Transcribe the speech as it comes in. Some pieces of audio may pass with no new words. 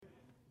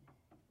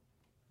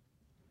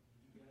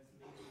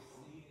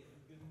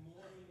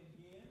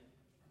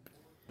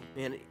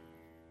Man, it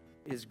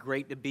is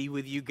great to be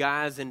with you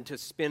guys and to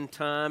spend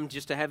time,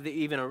 just to have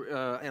and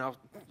I'll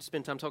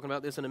spend time talking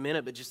about this in a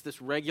minute, but just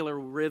this regular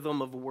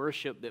rhythm of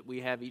worship that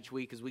we have each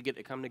week as we get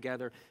to come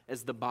together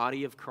as the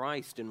body of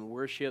Christ and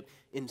worship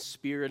in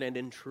spirit and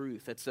in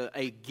truth. It's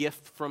a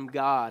gift from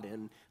God,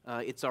 and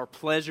it's our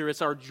pleasure,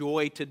 it's our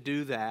joy to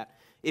do that.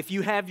 If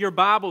you have your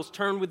Bibles,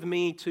 turn with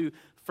me to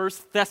 1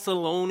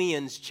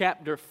 Thessalonians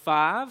chapter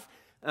 5.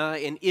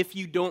 And if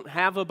you don't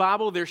have a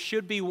Bible, there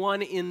should be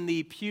one in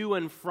the pew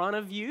in front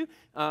of you.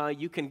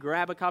 You can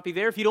grab a copy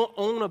there. If you don't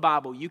own a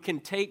Bible, you can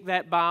take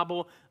that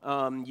Bible.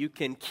 You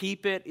can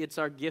keep it. It's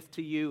our gift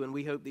to you, and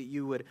we hope that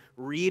you would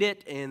read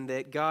it and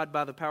that God,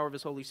 by the power of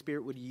His Holy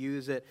Spirit, would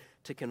use it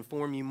to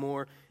conform you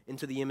more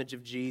into the image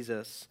of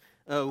Jesus.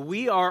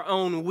 We are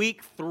on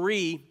week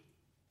 3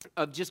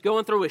 of just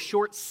going through a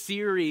short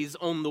series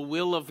on the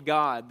will of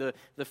God.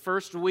 The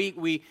first week,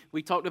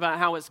 we talked about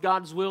how it's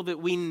God's will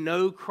that we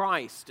know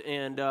Christ,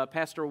 and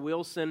Pastor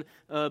Wilson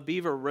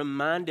Beaver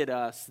reminded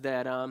us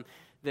that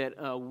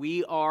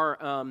we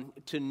are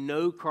to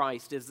know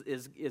Christ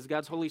as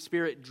God's Holy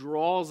Spirit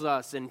draws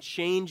us and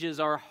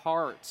changes our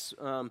hearts.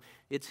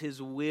 It's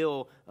His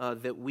will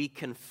that we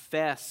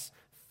confess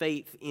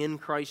faith in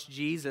Christ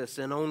Jesus.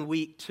 And on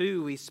week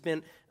 2, we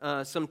spent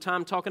some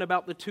time talking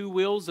about the two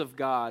wills of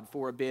God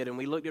for a bit, and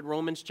we looked at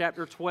Romans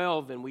chapter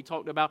 12, and we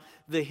talked about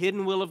the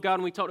hidden will of God,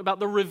 and we talked about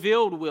the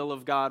revealed will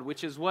of God,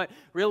 which is what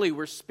really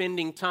we're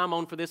spending time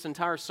on for this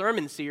entire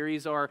sermon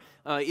series,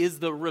 is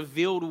the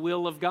revealed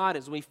will of God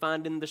as we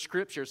find in the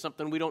Scripture,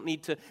 something we don't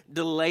need to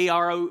delay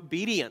our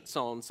obedience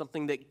on,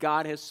 something that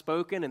God has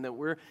spoken, and that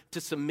we're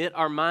to submit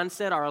our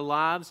mindset, our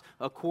lives,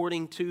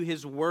 according to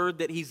His Word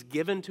that He's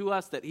given to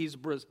us, that He's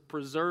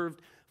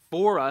preserved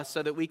for us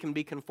so that we can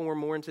be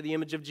conformed more into the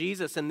image of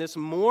Jesus. And this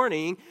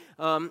morning,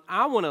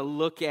 I want to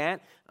look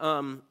at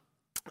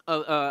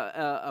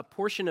a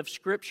portion of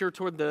Scripture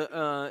toward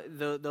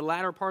the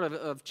latter part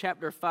of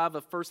chapter 5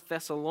 of 1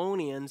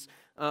 Thessalonians,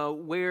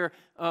 where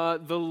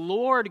the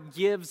Lord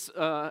gives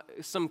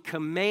some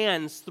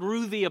commands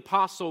through the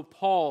Apostle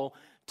Paul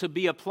to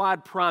be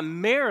applied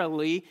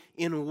primarily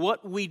in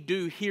what we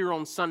do here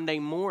on Sunday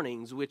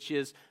mornings, which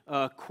is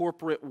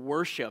corporate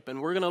worship.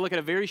 And we're going to look at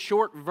a very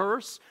short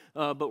verse,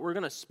 but we're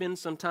going to spend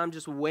some time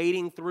just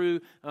wading through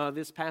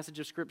this passage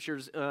of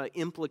Scripture's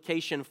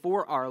implication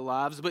for our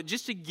lives. But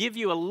just to give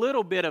you a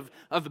little bit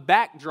of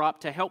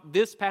backdrop to help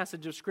this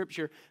passage of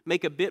Scripture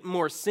make a bit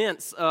more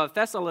sense,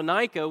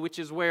 Thessalonica, which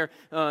is where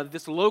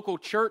this local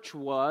church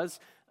was,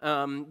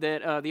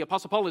 that the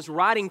Apostle Paul is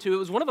writing to. It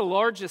was one of the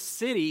largest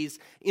cities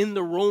in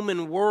the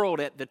Roman world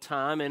at the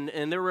time,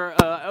 and there were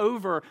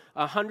over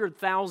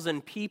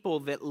 100,000 people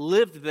that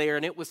lived there,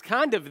 and it was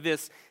kind of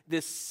this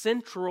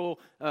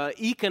central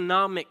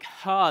economic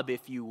hub,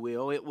 if you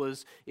will. It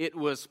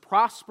was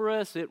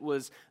prosperous, it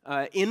was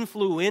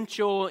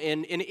influential,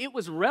 and it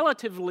was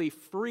relatively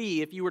free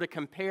if you were to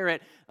compare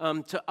it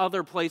to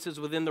other places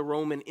within the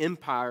Roman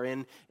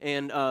Empire.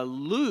 And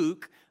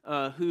Luke,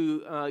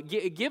 who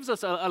gives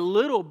us a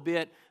little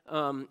bit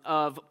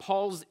of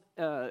Paul's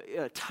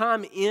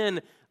time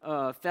in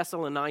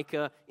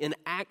Thessalonica in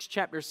Acts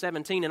chapter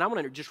 17, and I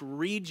want to just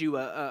read you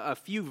a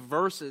few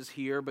verses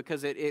here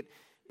because it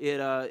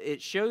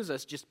shows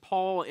us just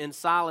Paul and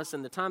Silas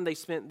and the time they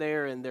spent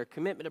there and their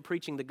commitment to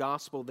preaching the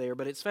gospel there.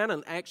 But it's found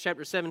in Acts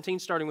chapter 17,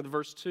 starting with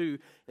verse 2,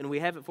 and we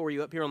have it for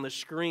you up here on the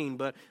screen.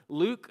 But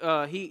Luke,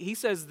 he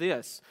says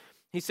this.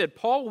 He said,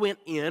 Paul went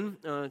in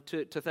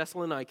to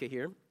Thessalonica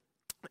here,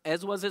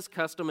 as was his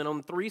custom, and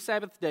on 3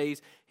 Sabbath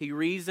days he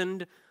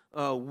reasoned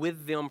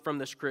with them from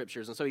the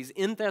Scriptures. And so he's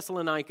in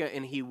Thessalonica,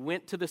 and he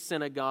went to the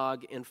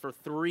synagogue, and for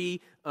 3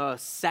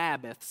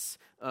 Sabbaths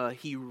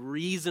he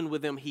reasoned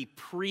with them. He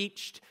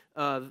preached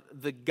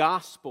the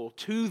gospel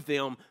to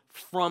them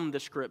from the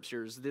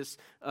Scriptures.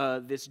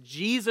 This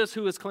Jesus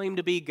who is claimed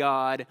to be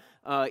God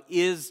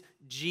is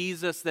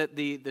Jesus that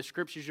the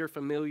Scriptures you're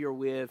familiar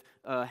with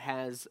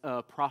has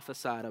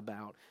prophesied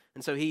about.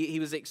 And so he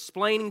was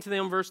explaining to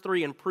them, verse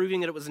 3, and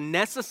proving that it was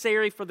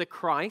necessary for the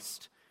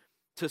Christ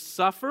to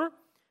suffer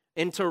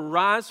and to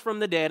rise from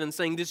the dead, and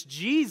saying, this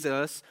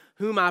Jesus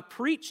whom I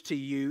preach to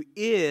you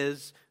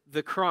is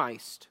the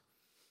Christ.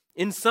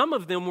 And some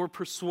of them were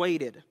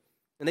persuaded,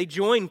 and they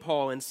joined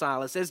Paul and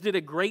Silas, as did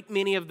a great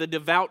many of the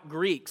devout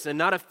Greeks, and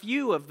not a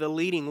few of the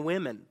leading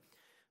women.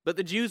 But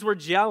the Jews were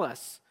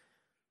jealous,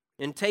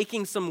 and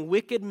taking some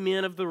wicked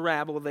men of the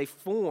rabble, they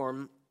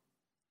formed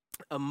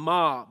a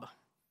mob.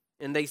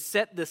 And they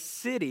set the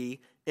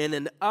city in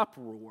an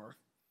uproar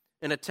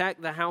and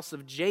attacked the house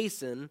of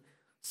Jason,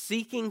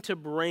 seeking to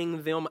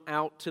bring them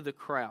out to the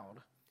crowd.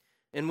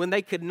 And when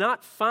they could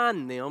not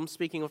find them,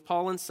 speaking of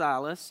Paul and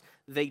Silas,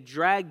 they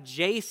dragged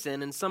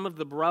Jason and some of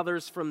the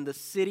brothers from the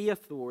city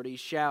authorities,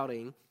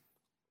 shouting,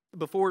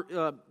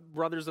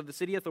 brothers of the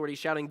city authorities,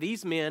 shouting,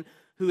 these men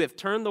who have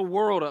turned the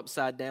world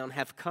upside down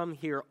have come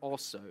here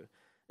also.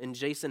 And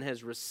Jason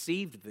has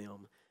received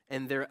them.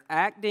 And they're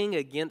acting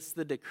against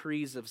the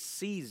decrees of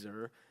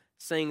Caesar,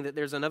 saying that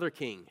there's another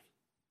king,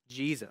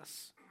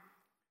 Jesus.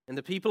 And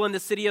the people in the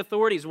city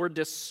authorities were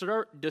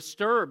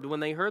disturbed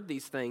when they heard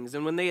these things.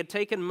 And when they had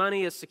taken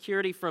money as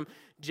security from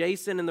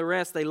Jason and the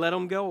rest, they let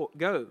them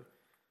go.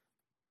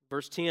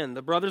 Verse 10,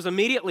 the brothers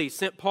immediately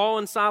sent Paul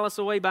and Silas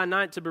away by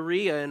night to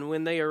Berea, and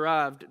when they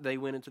arrived, they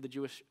went into the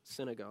Jewish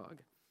synagogue.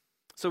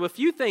 So a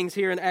few things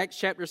here in Acts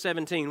chapter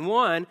 17.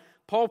 One,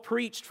 Paul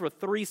preached for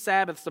 3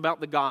 Sabbaths about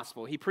the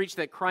gospel. He preached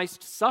that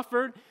Christ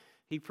suffered,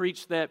 he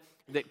preached that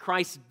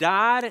Christ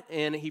died,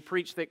 and he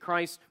preached that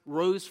Christ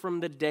rose from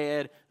the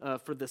dead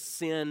for the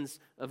sins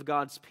of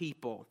God's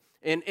people.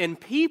 And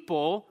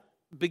people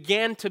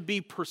began to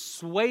be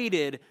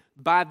persuaded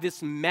by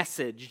this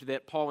message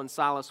that Paul and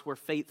Silas were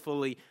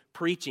faithfully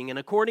preaching. And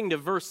according to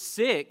verse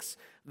 6,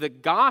 the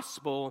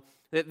gospel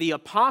that the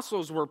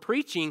apostles were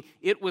preaching,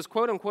 it was,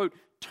 quote unquote,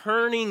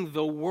 turning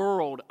the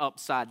world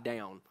upside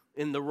down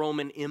in the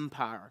Roman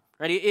Empire.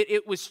 Right?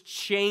 It was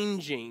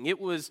changing. It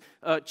was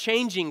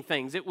changing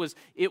things. It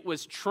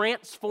was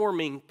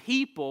transforming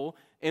people.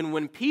 And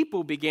when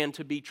people began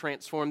to be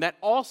transformed, that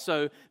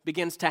also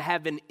begins to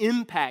have an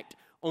impact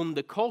on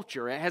the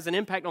culture. It has an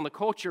impact on the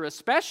culture,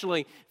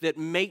 especially that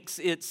makes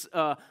its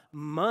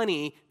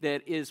money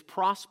that is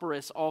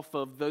prosperous off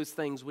of those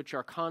things which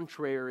are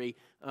contrary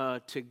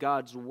to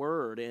God's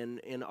word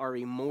and are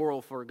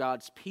immoral for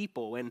God's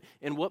people.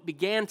 And what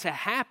began to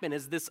happen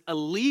is this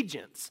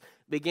allegiance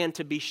began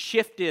to be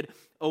shifted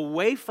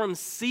away from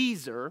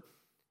Caesar,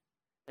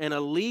 and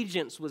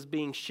allegiance was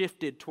being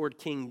shifted toward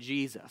King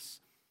Jesus.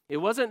 It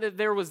wasn't that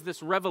there was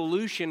this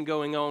revolution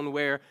going on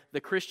where the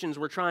Christians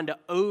were trying to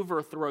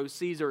overthrow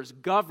Caesar's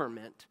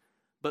government,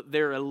 but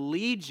their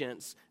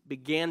allegiance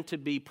began to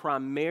be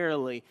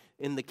primarily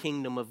in the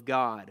kingdom of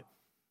God.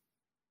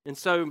 And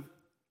so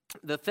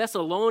the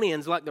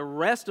Thessalonians, like the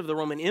rest of the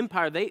Roman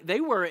Empire, they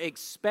were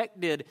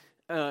expected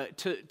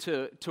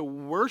to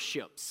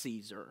worship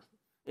Caesar.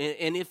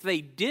 And if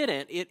they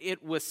didn't,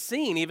 it was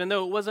seen, even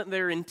though it wasn't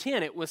their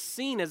intent, it was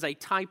seen as a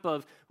type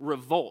of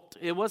revolt.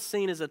 It was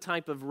seen as a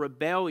type of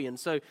rebellion.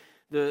 So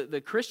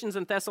the Christians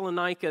in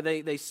Thessalonica,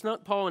 they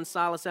snuck Paul and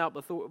Silas out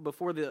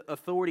before the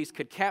authorities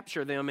could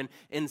capture them.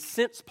 And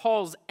since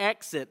Paul's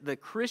exit, the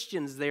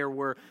Christians there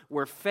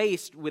were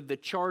faced with the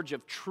charge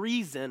of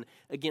treason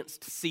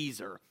against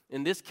Caesar.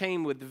 And this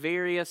came with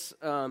various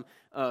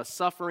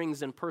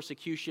sufferings and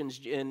persecutions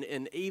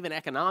and even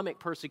economic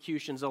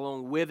persecutions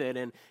along with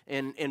it.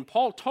 And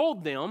Paul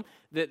told them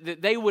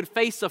that they would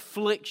face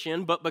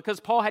affliction, but because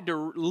Paul had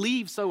to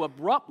leave so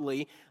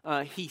abruptly,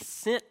 he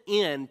sent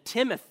in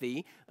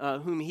Timothy,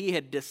 whom he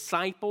had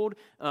discipled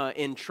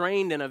and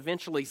trained and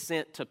eventually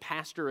sent to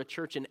pastor a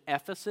church in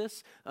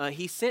Ephesus.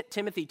 He sent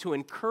Timothy to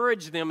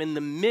encourage them in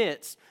the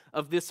midst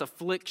of this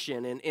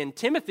affliction. And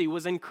Timothy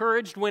was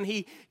encouraged when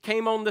he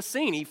came on the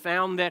scene. He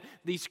found that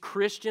these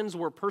Christians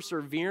were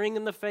persevering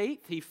in the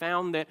faith. He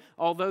found that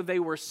although they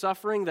were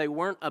suffering, they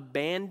weren't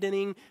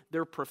abandoning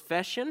their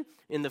profession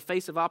in the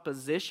face of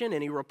opposition.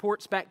 And he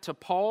reports back to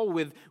Paul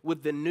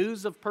with the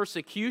news of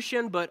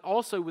persecution, but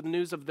also with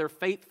news of their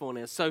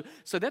faithfulness. So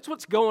that's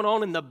what's going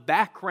on in the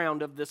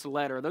background of this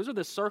letter. Those are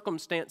the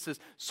circumstances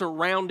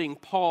surrounding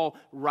Paul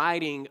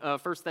writing 1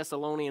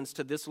 Thessalonians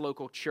to this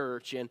local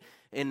church.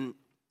 And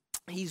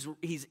he's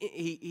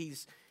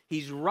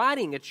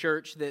writing a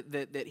church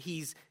that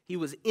he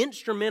was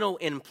instrumental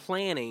in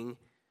planning,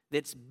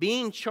 that's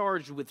being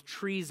charged with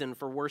treason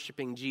for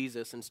worshiping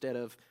Jesus instead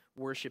of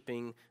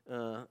worshiping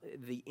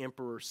the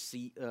Emperor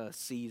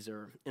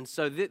Caesar. And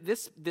so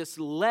this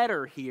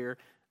letter here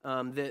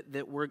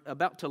that we're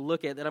about to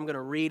look at, that I'm going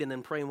to read and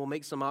then pray, and we'll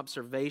make some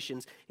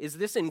observations, is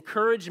this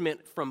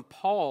encouragement from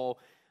Paul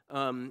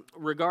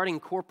regarding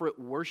corporate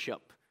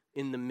worship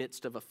in the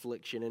midst of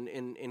affliction.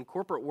 And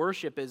corporate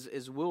worship,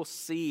 as we'll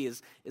see,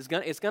 is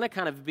going to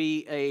kind of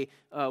be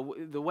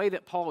the way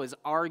that Paul is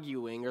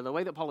arguing, or the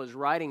way that Paul is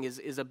writing,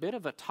 is a bit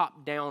of a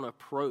top-down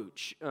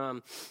approach.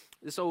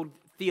 This old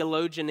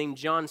theologian named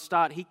John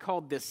Stott, he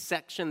called this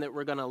section that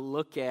we're going to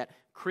look at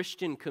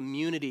Christian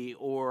community,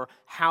 or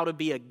how to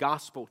be a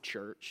gospel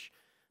church.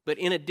 But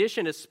in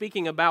addition to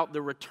speaking about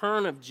the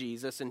return of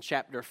Jesus in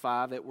chapter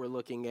 5 that we're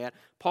looking at,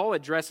 Paul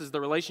addresses the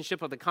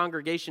relationship of the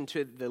congregation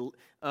to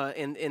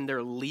and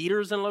their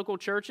leaders in local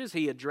churches.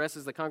 He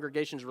addresses the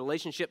congregation's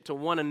relationship to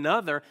one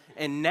another.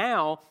 And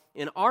now,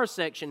 in our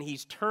section,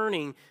 he's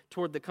turning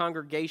toward the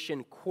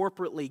congregation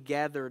corporately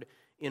gathered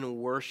in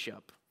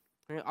worship.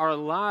 Our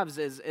lives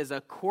as a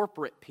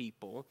corporate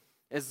people,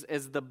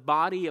 as the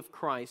body of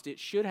Christ, it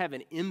should have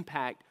an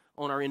impact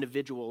on our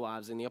individual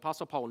lives, and the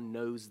Apostle Paul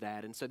knows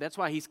that. And so that's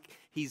why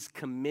he's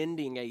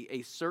commending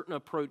a certain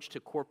approach to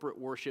corporate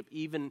worship,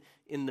 even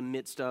in the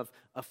midst of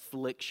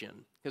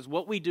affliction. Because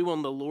what we do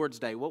on the Lord's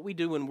Day, what we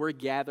do when we're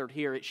gathered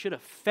here, it should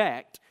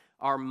affect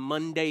our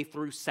Monday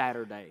through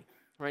Saturday,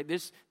 right?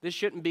 This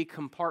shouldn't be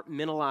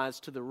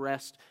compartmentalized to the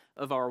rest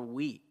of our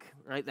week,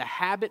 right? The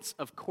habits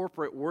of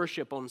corporate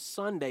worship on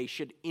Sunday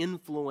should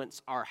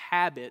influence our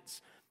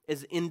habits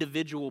as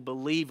individual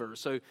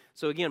believers.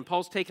 So again,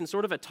 Paul's taking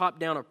sort of a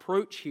top-down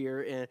approach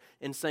here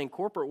in saying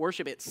corporate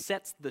worship, it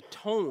sets the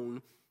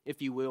tone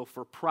if you will,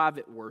 for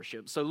private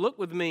worship. So look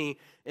with me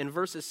in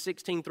verses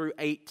 16 through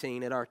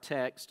 18 at our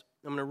text.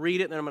 I'm going to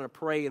read it, and then I'm going to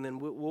pray, and then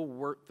we'll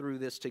work through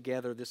this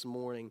together this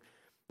morning.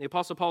 The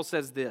Apostle Paul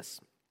says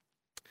this.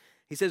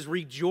 He says,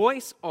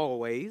 "Rejoice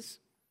always,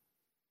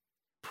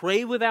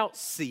 pray without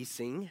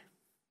ceasing,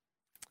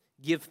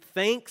 give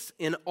thanks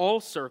in all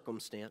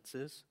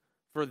circumstances,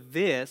 for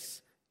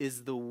this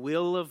is the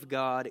will of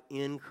God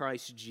in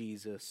Christ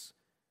Jesus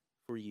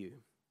for you."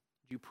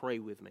 Would you pray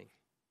with me?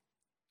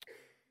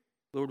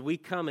 Lord, we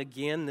come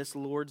again this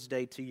Lord's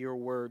Day to your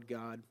word,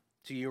 God,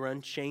 to your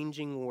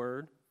unchanging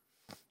word.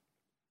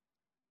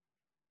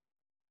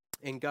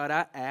 And God,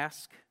 I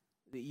ask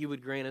that you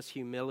would grant us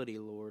humility,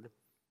 Lord.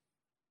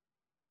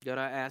 God,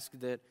 I ask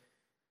that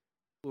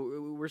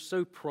we're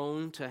so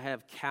prone to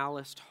have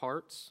calloused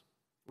hearts.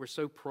 We're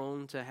so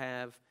prone to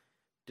have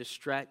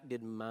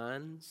distracted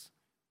minds.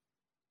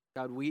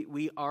 God,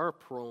 we are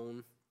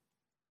prone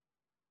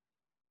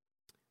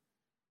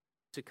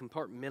to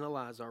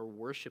compartmentalize our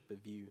worship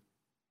of you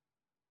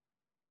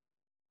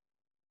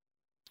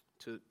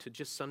to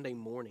just Sunday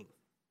morning.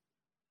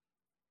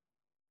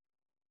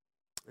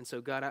 And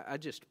so, God, I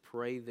just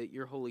pray that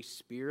your Holy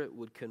Spirit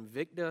would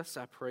convict us.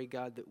 I pray,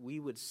 God, that we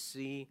would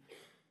see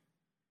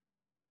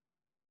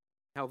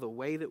how the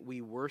way that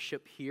we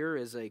worship here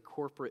as a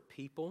corporate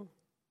people,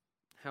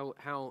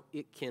 how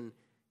it can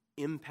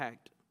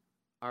impact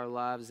our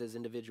lives as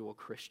individual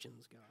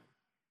Christians, God.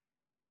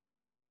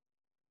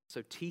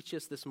 So teach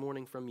us this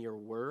morning from your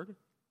word.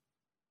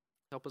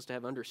 Help us to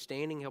have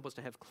understanding, help us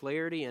to have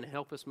clarity, and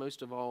help us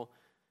most of all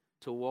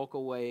to walk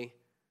away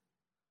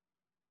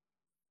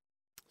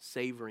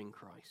savoring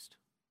Christ,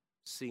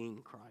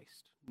 seeing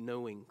Christ,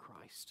 knowing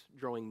Christ,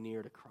 drawing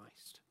near to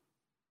Christ.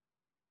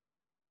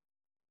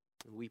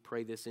 And we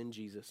pray this in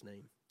Jesus'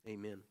 name.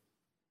 Amen.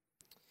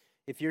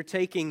 If you're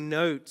taking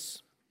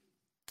notes,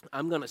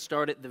 I'm going to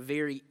start at the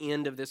very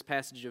end of this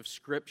passage of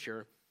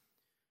Scripture.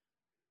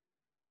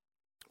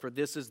 For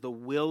this is the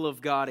will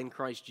of God in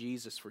Christ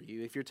Jesus for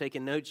you. If you're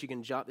taking notes, you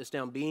can jot this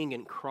down. Being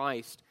in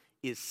Christ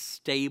is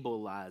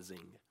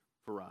stabilizing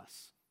for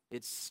us.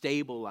 It's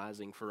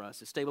stabilizing for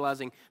us. It's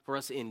stabilizing for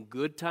us in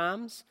good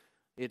times.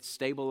 It's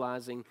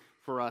stabilizing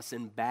for us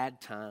in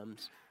bad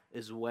times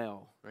as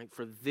well. Right?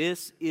 For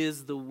this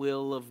is the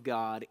will of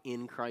God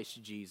in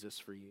Christ Jesus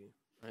for you.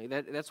 Right?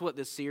 That's what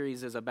this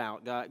series is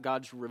about.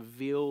 God's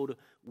revealed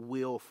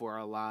will for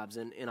our lives.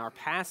 And our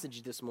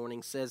passage this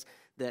morning says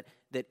that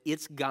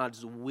it's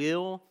God's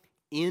will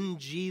in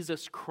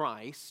Jesus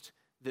Christ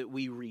that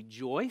we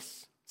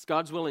rejoice. It's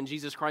God's will in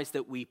Jesus Christ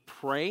that we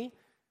pray.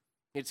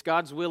 It's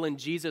God's will in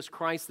Jesus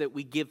Christ that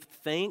we give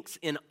thanks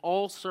in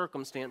all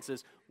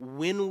circumstances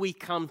when we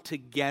come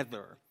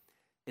together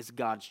as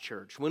God's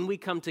church. When we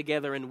come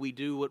together and we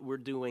do what we're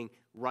doing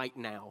right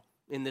now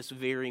in this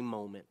very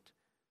moment.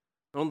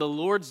 On the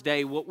Lord's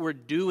Day, what we're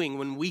doing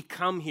when we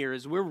come here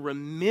is we're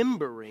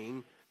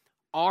remembering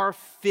our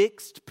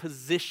fixed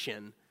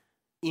position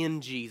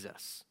in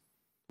Jesus.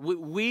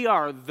 We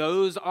are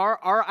those,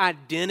 our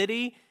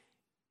identity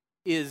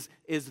is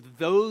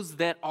those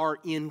that are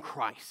in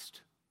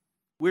Christ.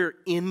 We're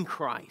in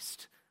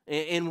Christ.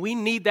 And we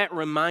need that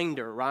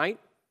reminder, right?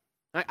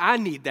 I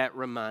need that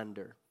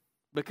reminder.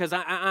 Because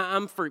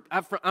I'm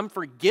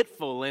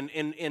forgetful,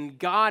 and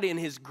God in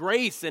His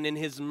grace and in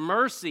His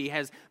mercy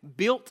has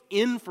built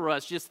in for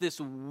us just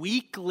this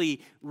weekly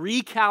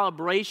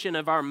recalibration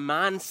of our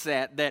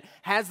mindset that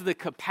has the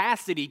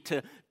capacity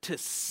to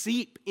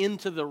seep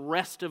into the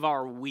rest of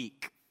our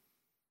week.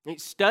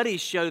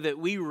 Studies show that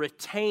we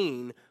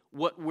retain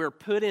what we're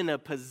put in a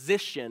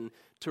position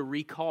to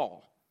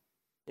recall.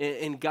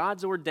 And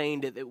God's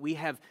ordained it that we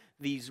have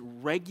these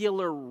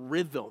regular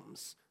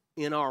rhythms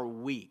in our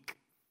week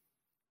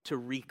to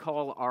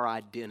recall our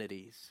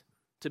identities,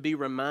 to be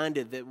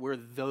reminded that we're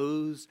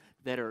those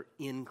that are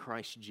in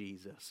Christ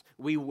Jesus.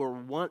 We were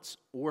once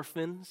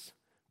orphans,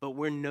 but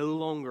we're no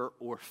longer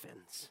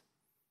orphans.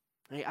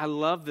 I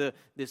love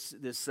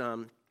this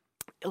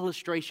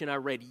illustration I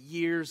read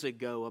years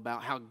ago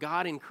about how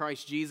God in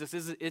Christ Jesus,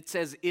 it's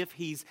as if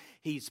He's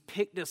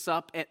picked us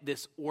up at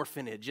this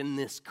orphanage in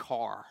this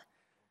car,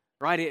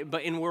 right?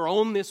 And we're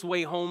on this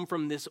way home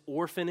from this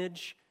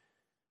orphanage,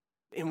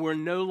 and we're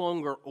no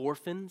longer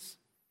orphans.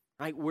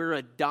 Right? We're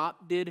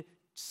adopted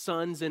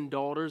sons and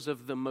daughters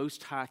of the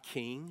Most High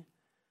King.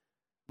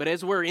 But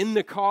as we're in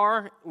the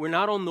car, we're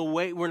not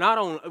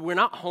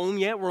home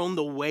yet. We're on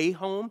the way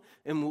home,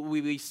 and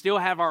we still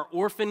have our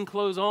orphan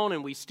clothes on,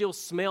 and we still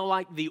smell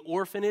like the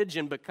orphanage.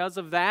 And because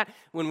of that,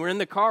 when we're in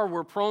the car,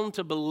 we're prone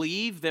to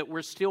believe that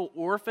we're still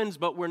orphans,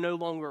 but we're no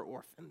longer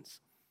orphans.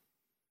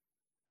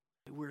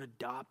 We're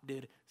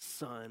adopted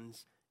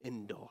sons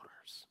and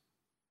daughters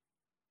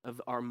of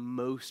our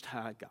Most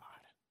High God.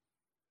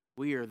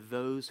 We are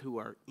those who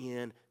are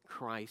in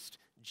Christ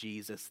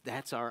Jesus.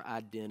 That's our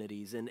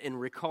identities. And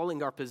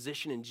recalling our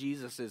position in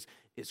Jesus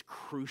is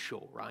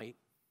crucial, right?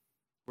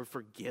 We're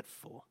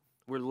forgetful.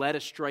 We're led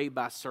astray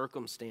by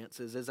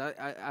circumstances. As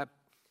I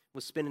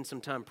was spending some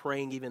time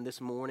praying even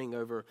this morning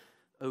over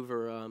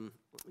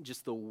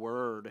just the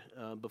word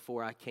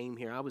before I came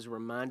here. I was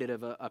reminded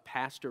of a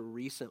pastor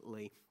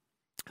recently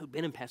who'd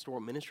been in pastoral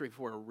ministry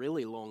for a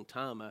really long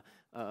time,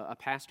 a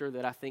pastor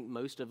that I think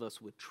most of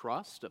us would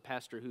trust, a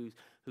pastor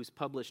who's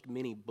published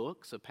many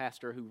books, a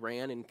pastor who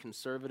ran in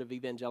conservative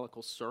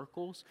evangelical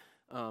circles,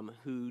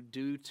 who,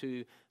 due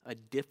to a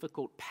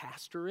difficult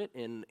pastorate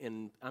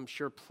and I'm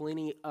sure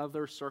plenty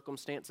other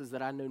circumstances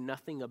that I know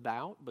nothing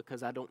about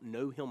because I don't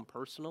know him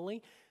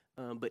personally,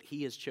 but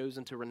he has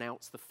chosen to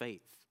renounce the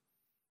faith.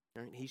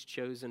 Right? He's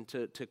chosen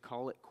to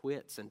call it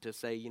quits and to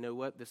say, you know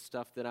what, this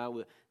stuff that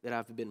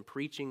I've been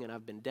preaching and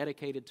I've been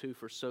dedicated to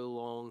for so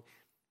long,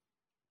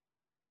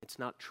 it's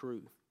not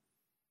true.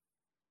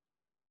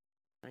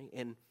 Right?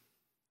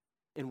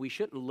 And we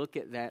shouldn't look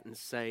at that and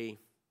say,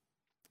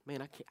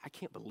 man, I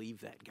can't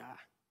believe that guy.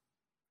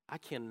 I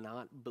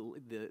cannot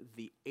believe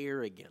the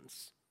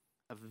arrogance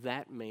of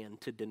that man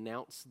to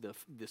denounce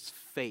this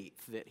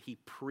faith that he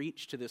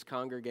preached to this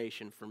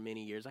congregation for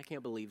many years. I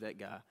can't believe that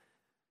guy.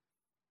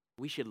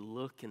 We should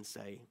look and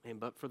say, man,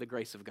 but for the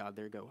grace of God,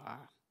 there go I.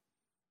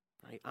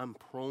 Right? I'm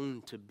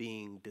prone to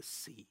being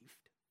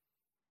deceived.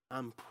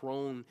 I'm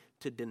prone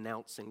to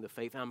denouncing the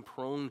faith. I'm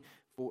prone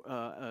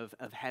of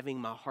having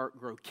my heart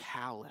grow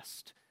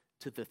calloused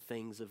to the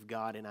things of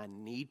God, and I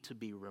need to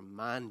be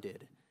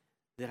reminded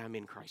that I'm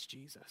in Christ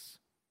Jesus.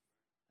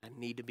 I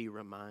need to be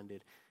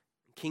reminded.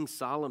 King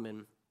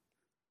Solomon,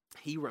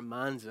 he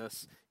reminds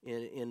us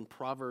in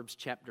Proverbs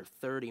chapter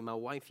 30. My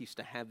wife used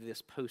to have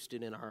this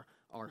posted in our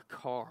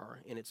car,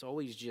 and it's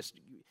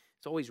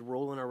always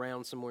rolling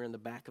around somewhere in the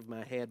back of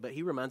my head. But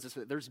he reminds us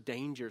that there's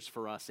dangers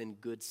for us in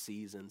good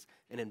seasons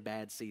and in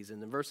bad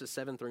seasons. In verses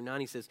 7 through 9,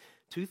 he says,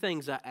 2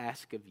 things I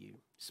ask of you,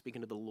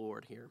 speaking to the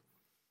Lord here.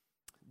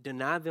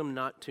 Deny them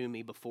not to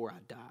me before I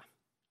die.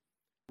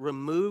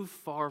 Remove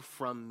far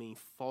from me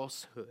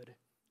falsehood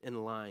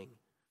and lying.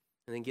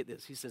 And then get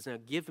this. He says, now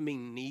give me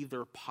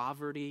neither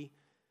poverty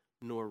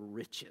nor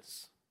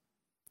riches.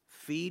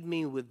 Feed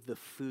me with the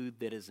food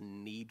that is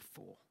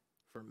needful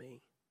for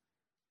me.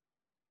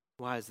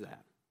 Why is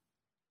that?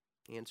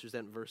 He answers that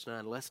in verse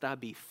 9. Lest I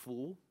be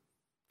full.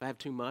 If I have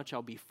too much,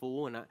 I'll be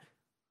full and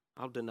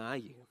I'll deny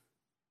you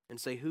and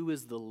say, who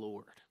is the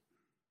Lord?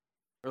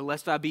 Or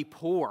lest I be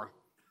poor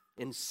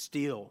and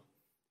steal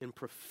and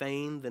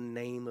profane the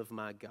name of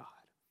my God.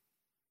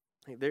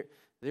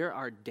 There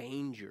are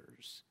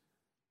dangers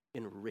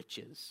in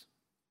riches.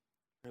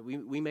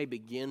 We may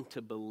begin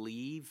to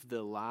believe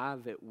the lie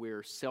that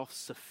we're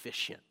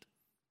self-sufficient.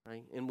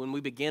 Right? And when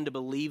we begin to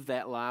believe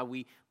that lie,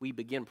 we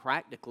begin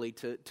practically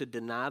to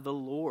deny the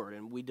Lord.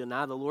 And we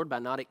deny the Lord by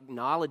not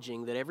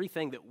acknowledging that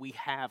everything that we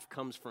have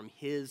comes from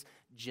His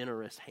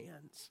generous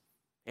hands.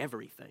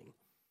 Everything.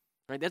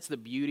 Right? That's the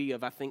beauty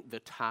of, I think,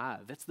 the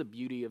tithe. That's the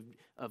beauty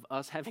of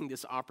us having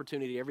this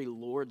opportunity every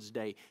Lord's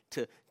Day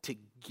to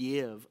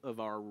give of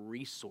our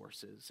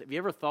resources. Have you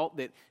ever thought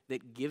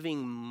that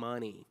giving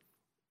money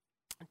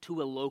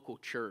to a local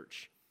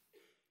church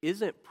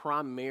isn't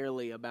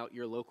primarily about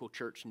your local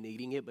church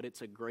needing it, but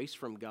it's a grace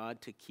from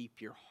God to keep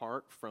your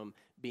heart from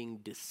being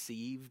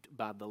deceived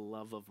by the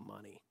love of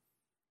money?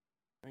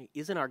 Right?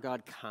 Isn't our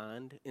God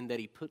kind in that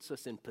He puts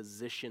us in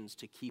positions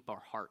to keep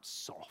our hearts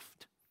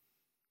soft?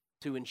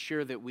 To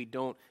ensure that we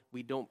don't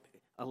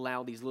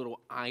allow these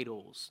little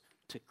idols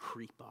to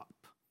creep up.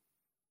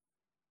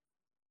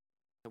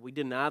 We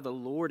deny the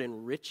Lord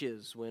in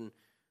riches when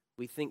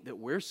we think that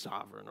we're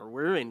sovereign or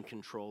we're in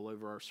control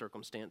over our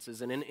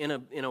circumstances. And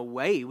in a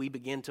way, we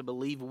begin to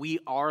believe we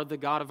are the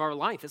God of our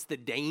life. It's the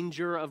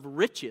danger of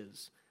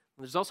riches.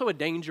 There's also a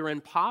danger in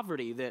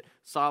poverty that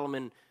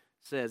Solomon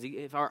says.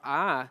 If our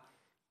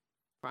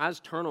eyes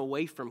turn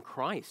away from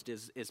Christ,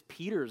 as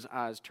Peter's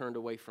eyes turned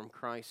away from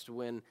Christ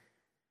when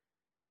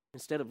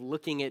instead of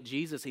looking at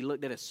Jesus, he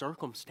looked at his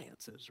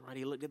circumstances, right?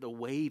 He looked at the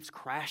waves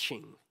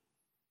crashing.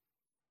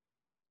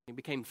 He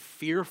became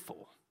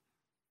fearful.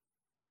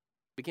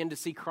 Began to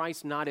see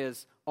Christ not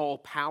as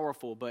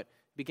all-powerful, but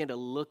began to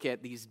look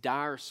at these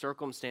dire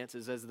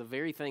circumstances as the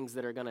very things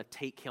that are going to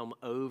take him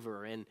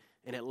over, and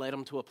it led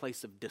him to a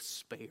place of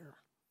despair.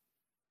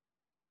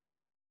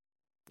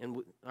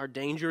 And our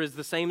danger is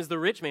the same as the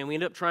rich man. We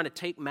end up trying to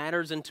take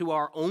matters into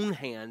our own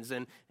hands,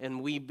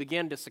 and we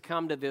begin to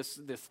succumb to this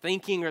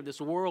thinking or this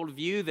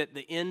worldview that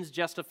the ends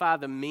justify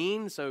the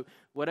means, so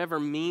whatever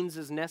means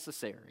is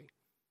necessary.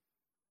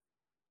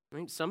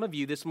 Right? Some of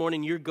you this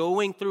morning, you're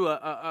going through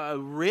a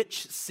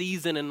rich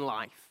season in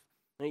life.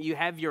 You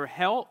have your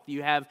health,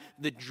 you have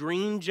the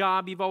dream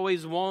job you've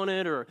always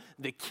wanted, or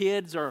the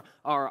kids are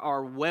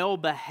well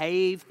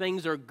behaved,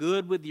 things are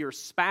good with your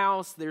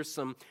spouse, there's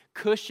some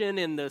cushion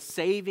in the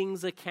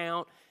savings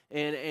account,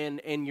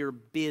 and you're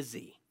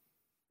busy.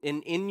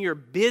 And in your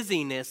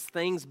busyness,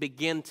 things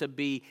begin to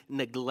be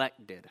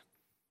neglected.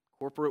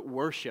 Corporate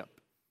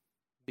worship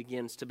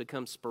begins to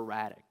become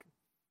sporadic.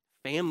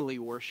 Family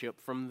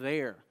worship from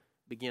there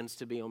begins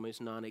to be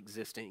almost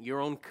non-existent. Your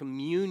own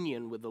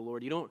communion with the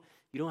Lord, you don't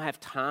have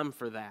time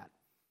for that.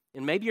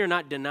 And maybe you're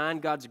not denying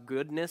God's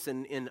goodness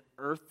in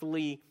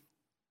earthly,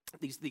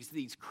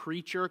 these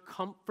creature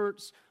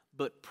comforts,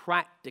 but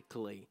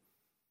practically,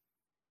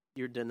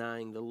 you're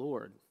denying the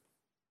Lord.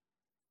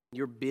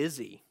 You're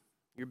busy.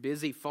 You're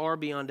busy far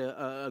beyond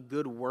a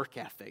good work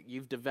ethic.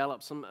 You've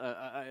developed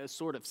a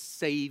sort of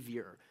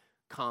savior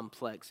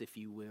complex, if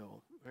you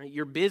will. Right?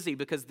 You're busy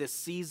because this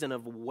season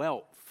of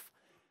wealth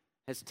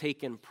has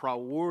taken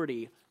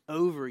priority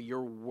over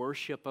your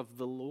worship of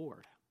the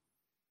Lord.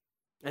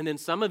 And then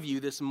some of you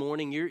this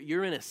morning,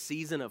 you're in a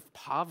season of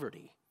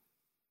poverty.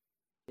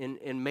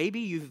 And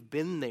maybe you've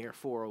been there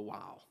for a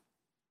while.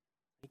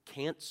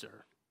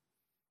 Cancer,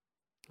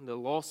 the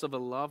loss of a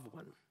loved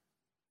one,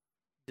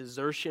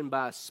 desertion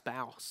by a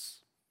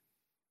spouse,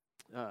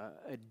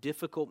 a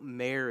difficult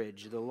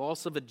marriage, the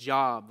loss of a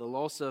job, the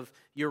loss of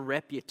your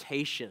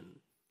reputation,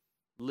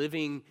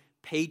 living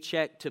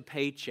paycheck to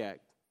paycheck,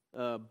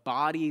 a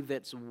body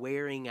that's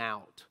wearing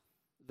out,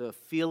 the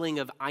feeling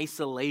of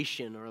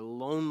isolation or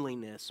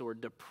loneliness or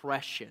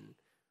depression.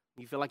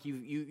 You feel like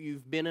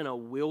you've been in a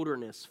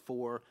wilderness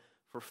for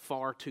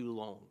far too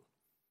long.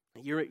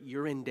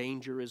 You're in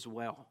danger as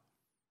well.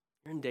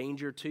 You're in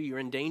danger too. You're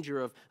in danger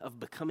of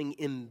becoming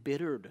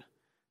embittered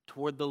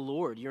toward the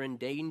Lord. You're in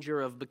danger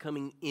of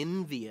becoming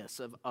envious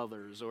of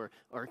others or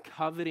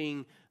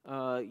coveting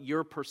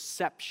your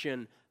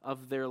perception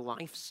of their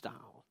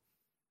lifestyle.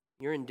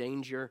 You're in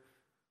danger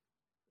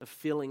of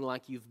feeling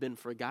like you've been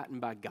forgotten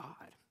by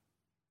God.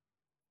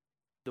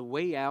 The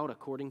way out,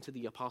 according to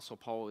the Apostle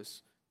Paul,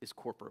 is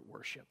corporate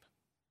worship.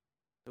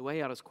 The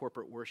way out is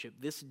corporate worship.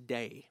 This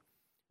day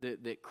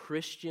that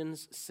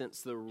Christians,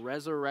 since the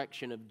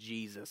resurrection of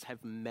Jesus,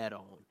 have met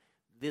on,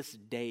 this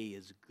day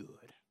is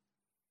good.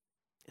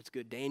 It's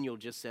good. Daniel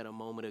just said a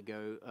moment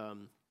ago,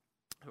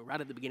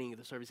 right at the beginning of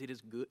the service, it is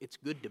good. It's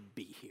good to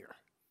be here.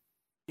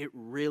 It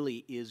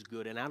really is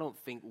good. And I don't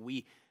think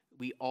we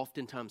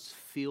oftentimes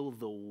feel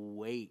the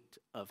weight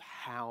of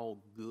how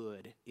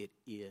good it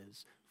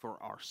is for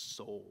our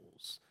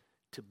souls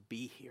to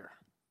be here.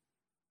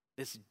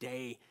 This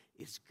day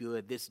is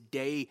good. This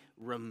day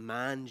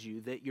reminds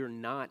you that you're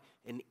not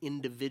an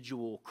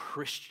individual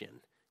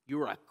Christian.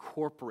 You're a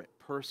corporate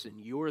person.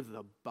 You're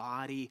the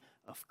body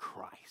of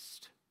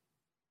Christ.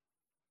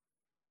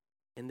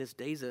 And this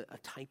day's a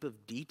type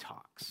of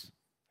detox.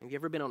 Have you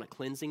ever been on a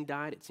cleansing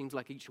diet? It seems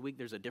like each week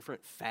there's a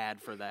different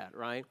fad for that,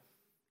 right?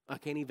 I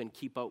can't even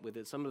keep up with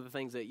it. Some of the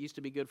things that used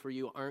to be good for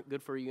you aren't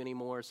good for you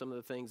anymore. Some of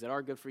the things that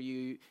are good for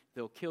you,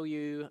 they'll kill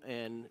you,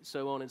 and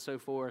so on and so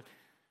forth.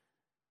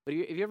 But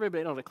if you've ever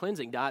been on a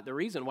cleansing diet, the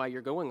reason why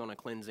you're going on a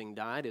cleansing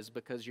diet is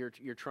because you're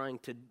trying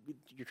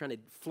to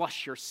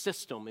flush your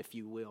system, if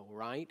you will,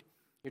 right?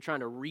 You're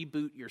trying to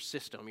reboot your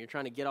system. You're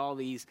trying to get all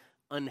these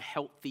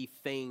unhealthy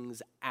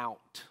things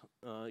out.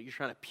 You're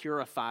trying to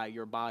purify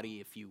your body,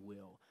 if you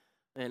will.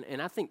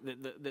 And I think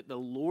that the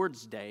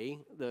Lord's Day,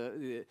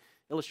 the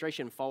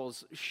illustration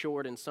falls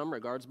short in some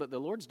regards, but the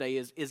Lord's Day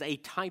is a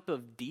type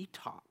of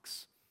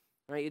detox.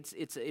 Right?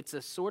 It's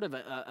a sort of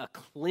a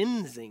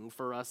cleansing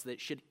for us that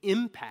should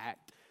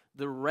impact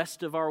the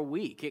rest of our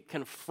week. It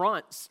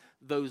confronts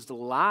those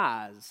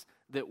lies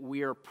that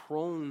we are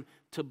prone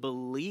to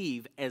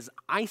believe as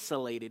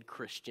isolated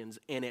Christians,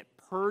 and it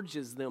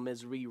purges them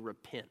as we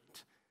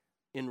repent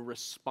in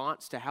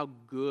response to how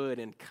good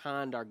and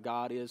kind our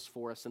God is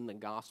for us in the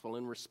gospel,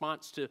 in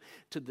response to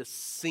the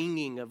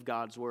singing of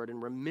God's word and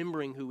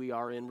remembering who we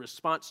are, in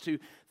response to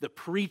the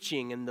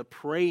preaching and the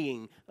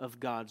praying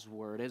of God's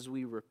word. As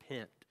we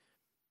repent,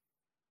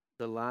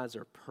 the lies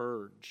are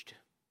purged.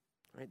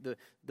 Right?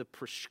 The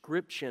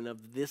prescription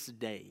of this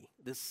day,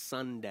 this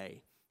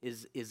Sunday,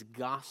 is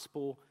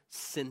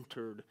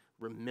gospel-centered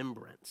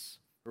remembrance.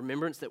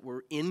 Remembrance that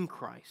we're in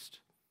Christ.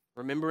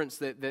 Remembrance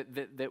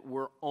that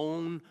we're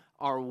on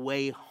our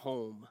way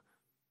home.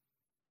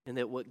 And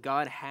that what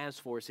God has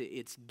for us,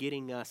 it's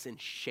getting us in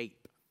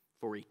shape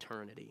for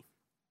eternity.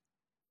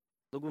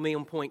 Look with me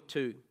on point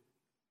 2.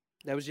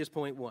 That was just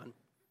point 1.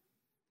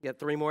 You got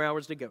 3 more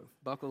hours to go.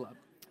 Buckle up.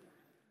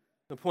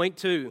 The point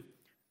 2,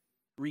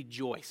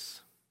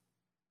 rejoice.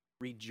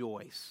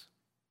 Rejoice.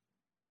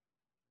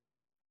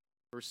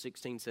 Verse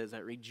 16 says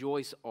that,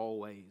 rejoice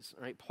always.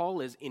 All right, Paul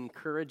is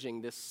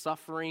encouraging this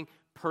suffering,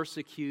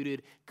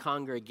 persecuted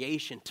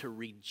congregation to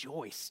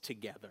rejoice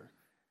together.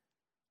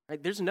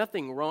 Right, there's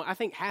nothing wrong. I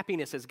think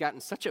happiness has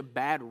gotten such a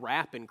bad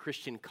rap in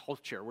Christian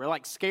culture. We're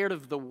like scared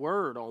of the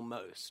word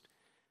almost.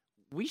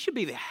 We should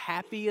be the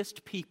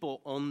happiest people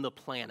on the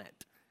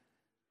planet.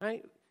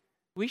 Right?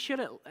 We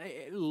shouldn't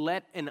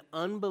let an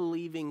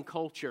unbelieving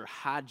culture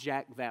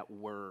hijack that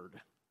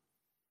word.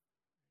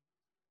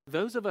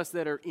 Those of us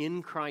that are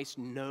in Christ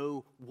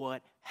know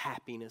what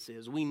happiness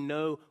is. We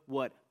know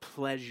what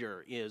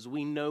pleasure is.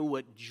 We know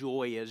what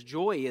joy is.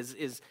 Joy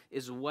is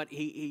what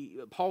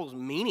Paul's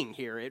meaning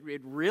here.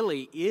 It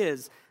really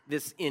is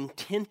this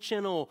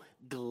intentional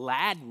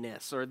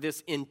gladness or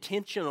this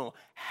intentional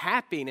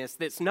happiness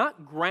that's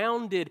not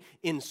grounded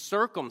in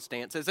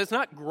circumstances. It's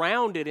not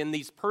grounded in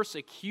these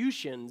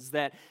persecutions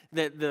that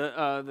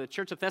the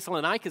Church of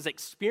Thessalonica is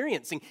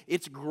experiencing.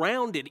 It's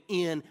grounded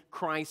in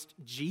Christ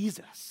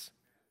Jesus.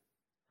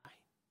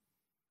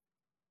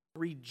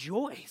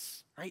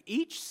 Rejoice, right?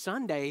 Each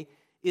Sunday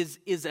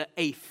is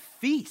a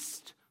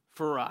feast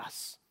for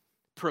us,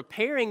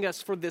 preparing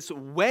us for this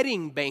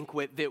wedding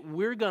banquet that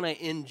we're going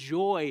to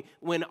enjoy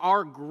when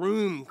our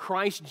groom,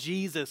 Christ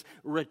Jesus,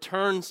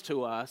 returns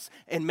to us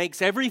and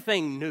makes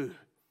everything new.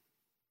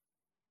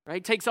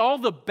 Right? Takes all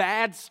the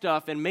bad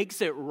stuff and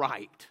makes it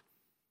right.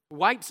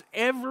 Wipes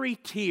every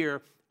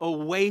tear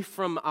away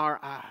from our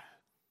eye.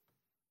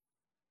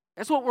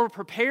 That's what we're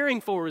preparing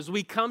for as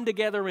we come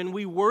together and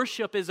we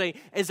worship as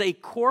a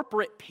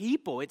corporate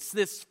people. It's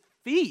this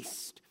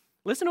feast.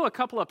 Listen to a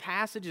couple of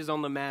passages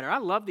on the matter. I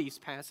love these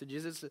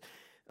passages. It's,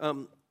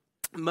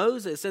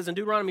 Moses says in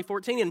Deuteronomy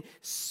 14, and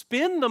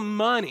spend the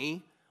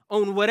money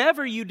on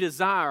whatever you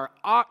desire,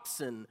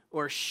 oxen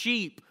or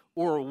sheep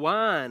or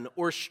wine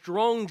or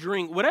strong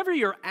drink, whatever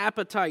your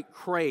appetite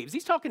craves.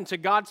 He's talking to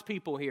God's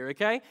people here,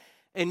 okay?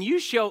 And you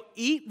shall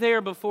eat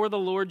there before the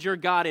Lord your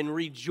God and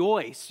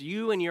rejoice,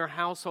 you and your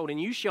household. And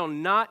you shall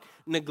not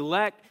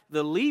neglect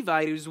the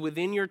Levite who's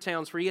within your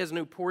towns, for he has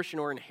no portion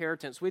or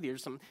inheritance with you.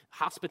 There's some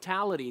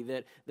hospitality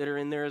that are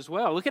in there as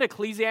well. Look at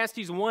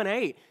Ecclesiastes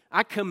 1:8.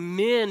 I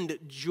commend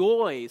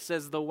joy,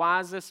 says the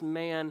wisest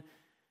man,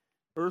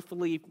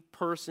 earthly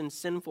person,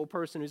 sinful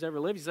person who's ever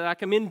lived. He said, I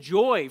commend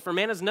joy, for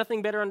man has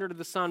nothing better under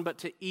the sun but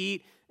to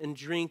eat and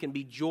drink and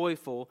be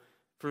joyful,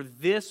 for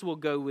this will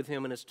go with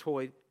him in his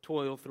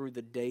toil through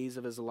the days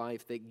of his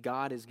life that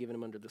God has given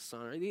him under the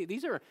sun.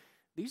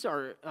 These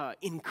are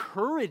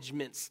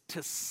encouragements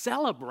to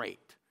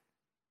celebrate.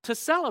 To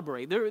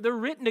celebrate. They're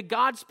written to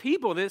God's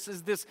people. This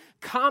is this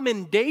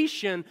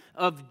commendation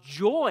of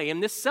joy.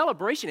 And this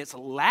celebration, it's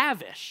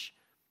lavish.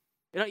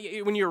 You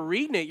know, when you're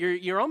reading it,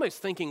 you're almost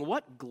thinking,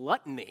 what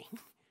gluttony?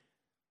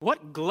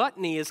 What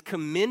gluttony is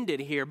commended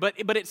here? But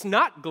it's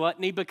not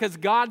gluttony because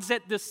God's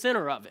at the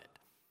center of it.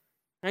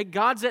 Right?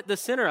 God's at the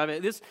center of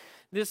it.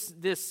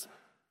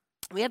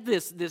 We have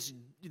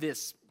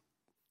this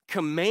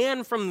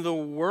command from the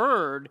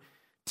Word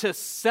to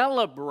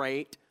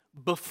celebrate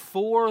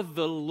before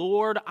the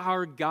Lord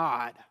our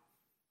God.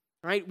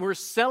 Right? We're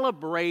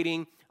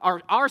celebrating,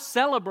 our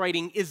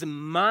celebrating is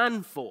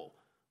mindful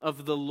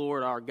of the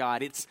Lord our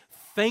God. It's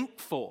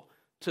thankful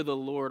to the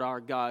Lord our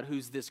God,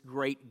 who's this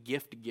great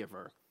gift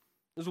giver.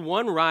 There's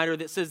one writer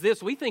that says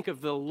this: we think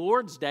of the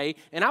Lord's Day,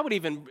 and I would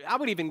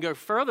even go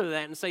further than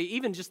that and say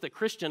even just the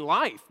Christian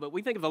life. But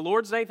we think of the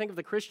Lord's Day, think of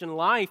the Christian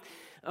life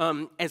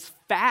as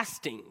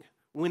fasting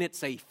when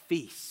it's a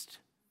feast.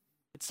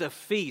 It's a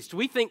feast.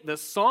 We think the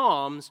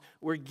Psalms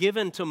were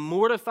given to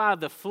mortify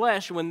the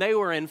flesh when they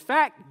were in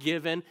fact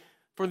given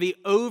for the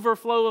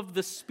overflow of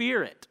the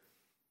Spirit.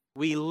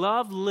 We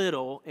love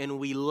little and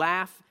we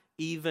laugh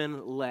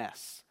even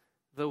less.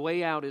 The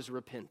way out is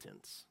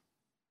repentance.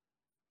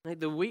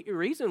 The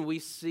reason we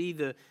see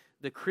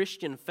the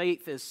Christian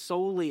faith as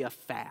solely a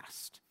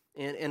fast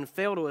and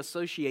fail to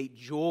associate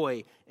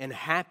joy and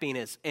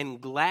happiness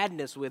and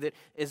gladness with it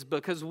is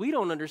because we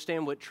don't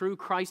understand what true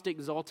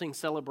Christ-exalting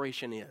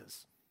celebration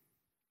is.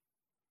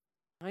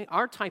 Right?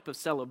 Our type of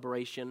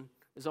celebration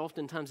is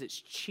oftentimes it's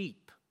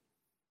cheap.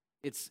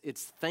 It's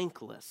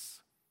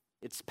thankless.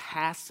 It's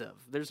passive.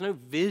 There's no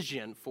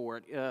vision for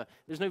it.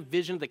 There's no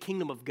vision of the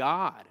kingdom of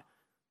God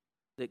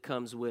that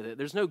comes with it.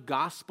 There's no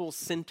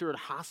gospel-centered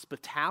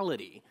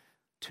hospitality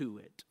to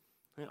it.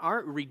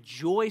 Our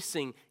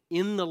rejoicing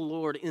in the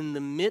Lord in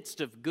the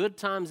midst of good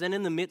times and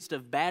in the midst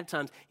of bad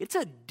times, it's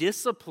a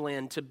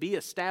discipline to be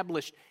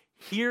established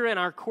here in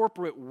our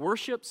corporate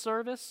worship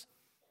service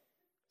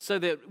so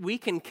that we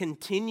can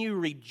continue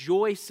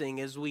rejoicing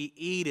as we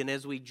eat and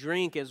as we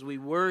drink, as we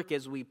work,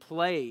 as we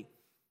play.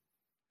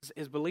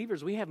 As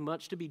believers, we have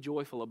much to be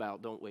joyful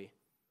about, don't we?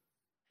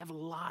 Have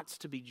lots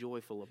to be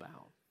joyful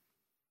about.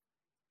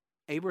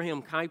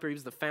 Abraham Kuyper, he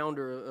was the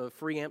founder of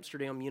Free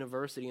Amsterdam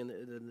University in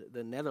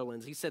the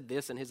Netherlands. He said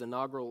this in his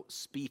inaugural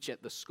speech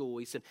at the school.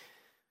 He said,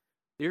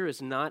 there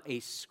is not a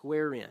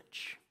square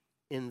inch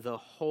in the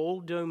whole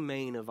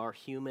domain of our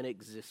human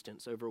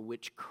existence over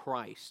which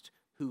Christ,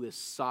 who is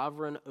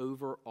sovereign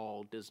over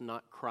all, does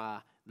not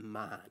cry,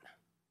 mine.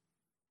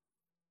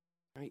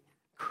 Right?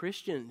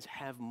 Christians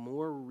have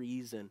more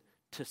reason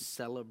to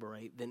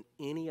celebrate than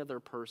any other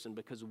person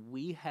because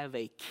we have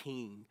a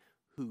king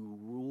who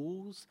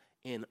rules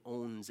and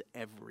owns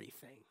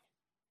everything.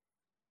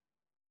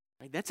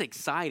 Right? That's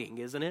exciting,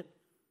 isn't it?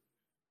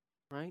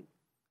 Right?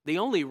 The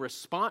only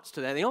response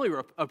to that, the only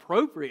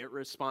appropriate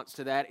response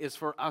to that is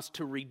for us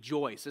to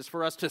rejoice, is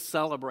for us to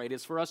celebrate,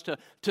 is for us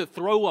to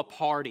throw a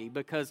party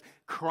because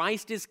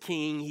Christ is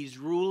king, he's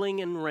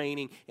ruling and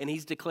reigning, and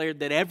he's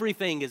declared that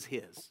everything is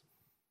his.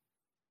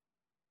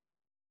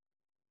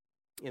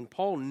 And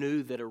Paul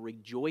knew that a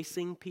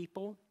rejoicing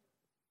people,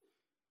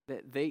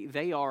 that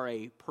they are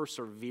a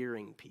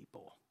persevering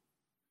people.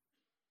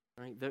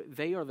 Right?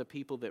 They are the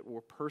people that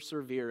will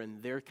persevere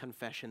in their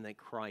confession that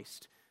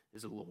Christ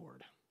is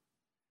Lord.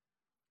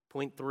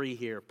 Point 3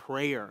 here,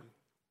 prayer.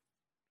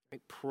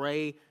 Right?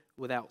 Pray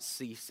without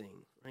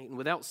ceasing. Right? And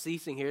without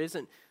ceasing here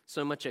isn't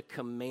so much a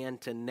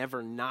command to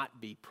never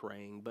not be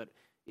praying, but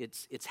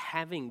it's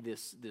having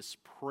this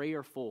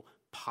prayerful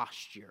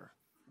posture,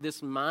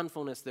 this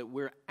mindfulness that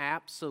we're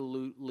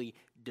absolutely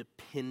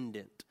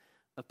dependent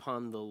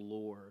upon the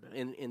Lord.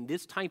 And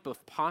this type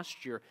of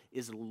posture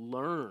is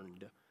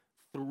learned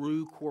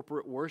through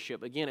corporate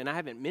worship. Again, and I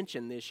haven't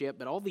mentioned this yet,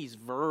 but all these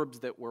verbs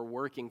that we're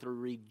working through,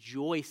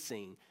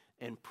 rejoicing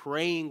and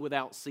praying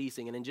without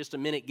ceasing, and in just a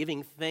minute,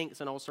 giving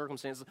thanks in all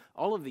circumstances,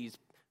 all of these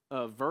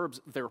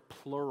verbs, they're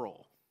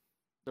plural.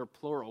 They're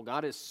plural.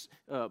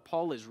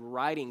 Paul is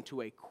writing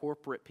to a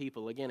corporate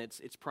people. Again,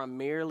 it's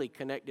primarily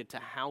connected to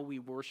how we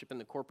worship in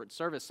the corporate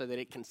service so that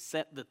it can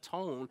set the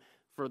tone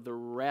for the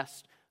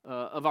rest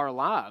of our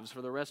lives,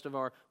 for the rest of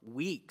our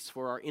weeks,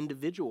 for our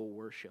individual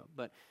worship.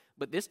 But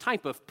this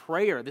type of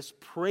prayer, this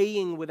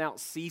praying without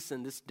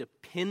ceasing, this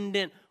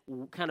dependent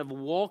kind of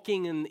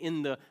walking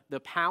in the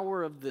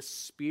power of the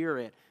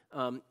Spirit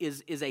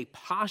is a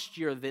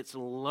posture that's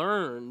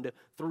learned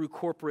through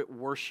corporate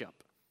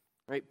worship.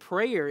 Right?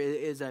 Prayer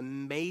is a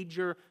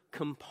major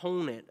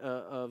component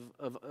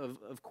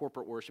of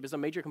corporate worship. It's a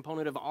major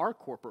component of our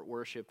corporate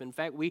worship. In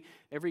fact,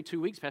 every 2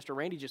 weeks, Pastor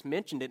Randy just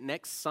mentioned it,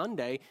 next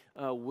Sunday,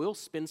 we'll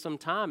spend some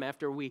time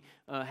after we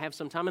have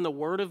some time in the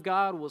Word of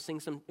God. We'll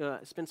spend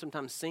some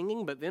time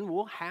singing, but then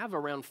we'll have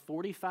around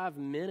 45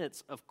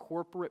 minutes of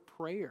corporate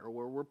prayer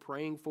where we're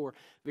praying for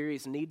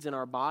various needs in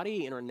our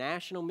body,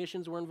 international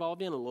missions we're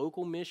involved in,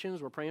 local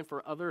missions. We're praying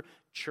for other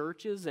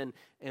churches, and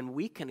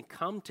we can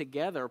come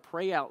together,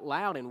 pray out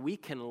loud, and we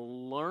can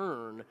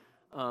learn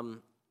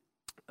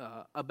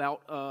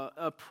about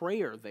a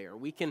prayer there.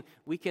 We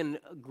can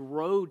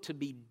grow to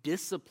be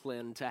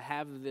disciplined, to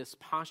have this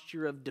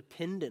posture of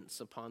dependence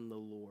upon the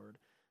Lord.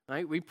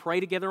 Right? We pray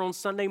together on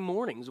Sunday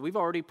mornings. We've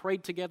already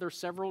prayed together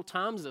several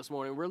times this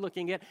morning. We're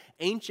looking at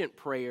ancient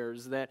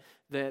prayers that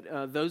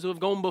those who have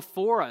gone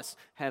before us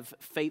have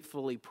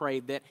faithfully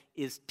prayed, that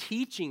is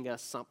teaching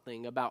us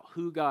something about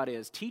who God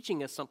is,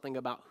 teaching us something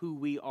about who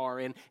we are,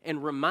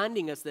 and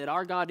reminding us that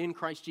our God in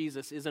Christ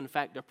Jesus is in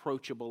fact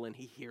approachable and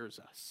He hears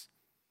us.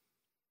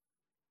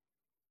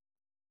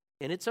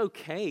 And it's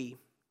okay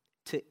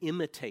to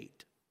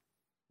imitate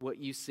what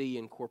you see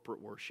in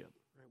corporate worship.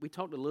 We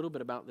talked a little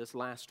bit about this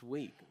last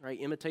week, right?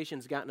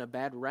 Imitation's gotten a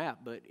bad rap,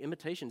 but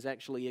imitation's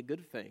actually a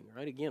good thing,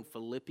 right? Again,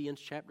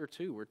 Philippians chapter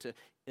 2, we're to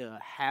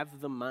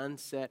have the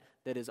mindset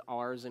that is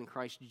ours in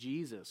Christ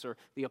Jesus. Or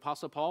the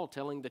Apostle Paul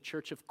telling the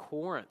church of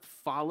Corinth,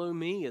 follow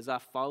me as I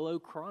follow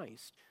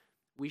Christ.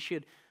 We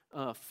should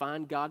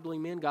find godly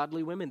men,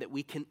 godly women that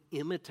we can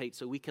imitate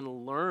so we can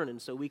learn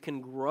and so we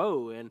can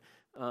grow.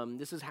 And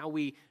this is how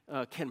we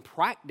can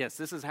practice.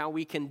 This is how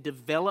we can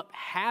develop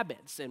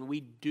habits. And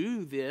we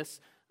do this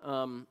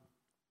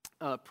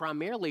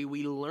primarily,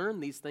 we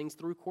learn these things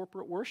through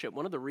corporate worship.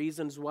 One of the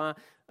reasons why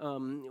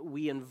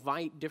we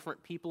invite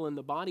different people in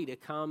the body to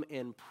come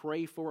and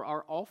pray for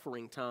our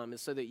offering time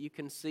is so that you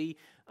can see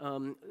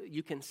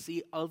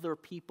other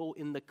people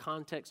in the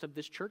context of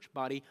this church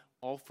body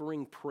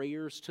offering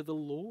prayers to the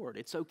Lord.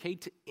 It's okay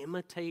to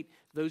imitate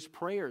those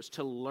prayers,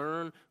 to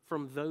learn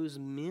from those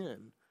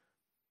men.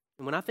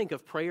 And when I think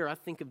of prayer, I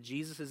think of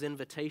Jesus'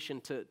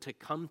 invitation to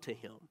come to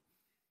Him.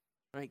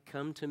 Right?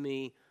 Come to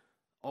me,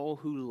 all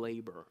who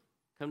labor.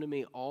 Come to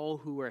me, all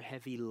who are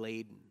heavy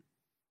laden.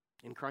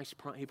 In Christ,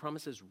 He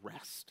promises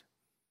rest.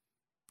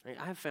 Right?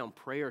 I have found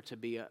prayer to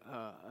be a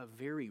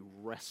very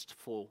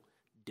restful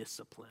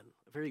discipline,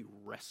 a very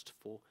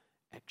restful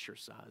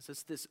exercise.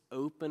 It's this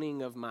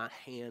opening of my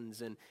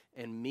hands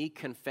and me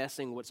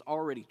confessing what's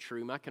already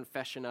true. My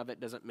confession of it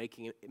doesn't make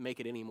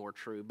it any more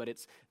true, but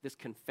it's this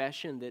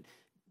confession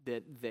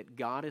that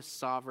God is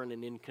sovereign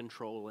and in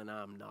control and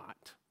I'm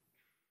not.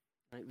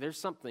 Right? There's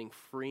something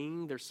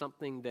freeing. There's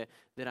something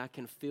that I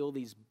can feel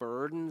these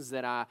burdens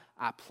that I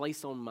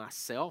place on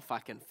myself. I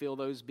can feel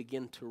those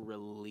begin to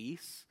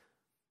release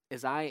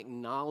as I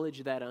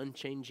acknowledge that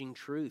unchanging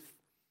truth.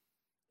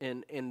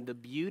 And the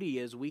beauty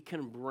is we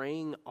can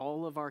bring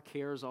all of our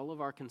cares, all of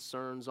our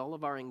concerns, all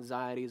of our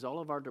anxieties, all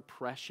of our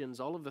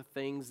depressions, all of the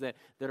things that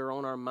are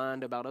on our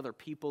mind about other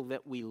people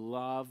that we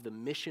love, the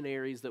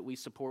missionaries that we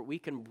support. We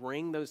can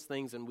bring those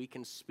things and we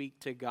can speak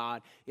to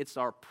God. It's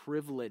our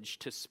privilege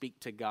to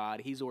speak to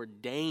God. He's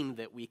ordained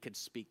that we could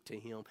speak to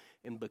Him.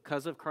 And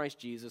because of Christ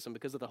Jesus and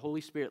because of the Holy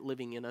Spirit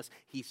living in us,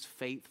 He's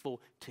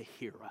faithful to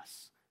hear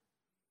us.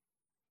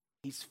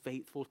 He's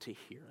faithful to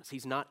hear us.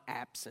 He's not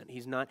absent.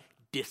 He's not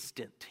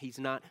distant. He's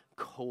not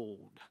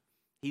cold.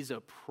 He's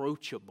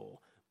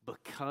approachable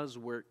because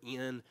we're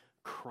in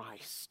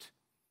Christ.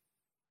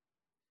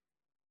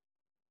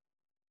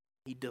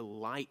 He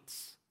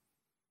delights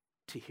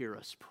to hear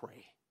us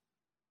pray.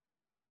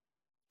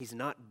 He's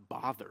not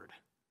bothered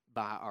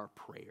by our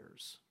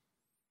prayers.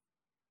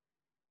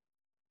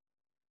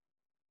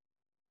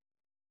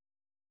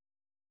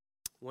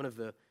 One of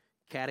the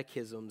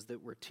catechisms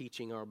that we're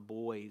teaching our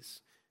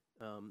boys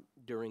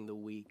during the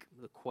week,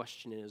 the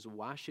question is,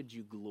 why should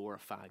you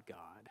glorify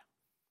God?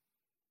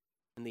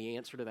 And the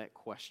answer to that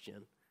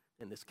question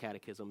in this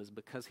catechism is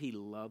because He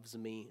loves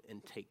me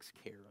and takes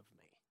care of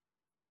me.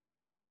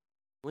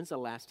 When's the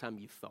last time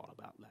you thought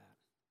about that?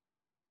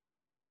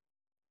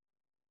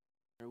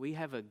 We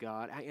have a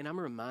God, and I'm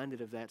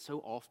reminded of that so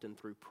often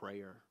through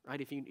prayer, right?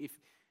 If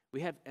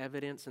We have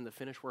evidence in the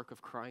finished work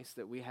of Christ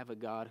that we have a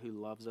God who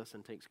loves us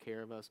and takes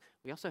care of us.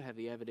 We also have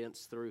the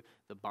evidence through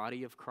the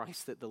body of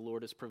Christ that the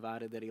Lord has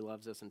provided that he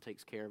loves us and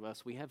takes care of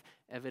us. We have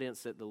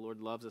evidence that the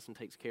Lord loves us and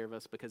takes care of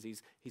us because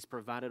he's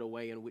provided a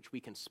way in which we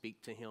can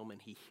speak to him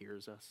and he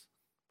hears us.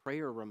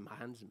 Prayer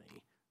reminds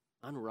me,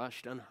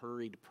 unrushed,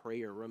 unhurried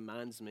prayer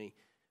reminds me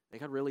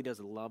that God really does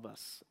love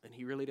us and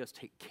he really does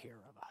take care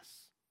of us.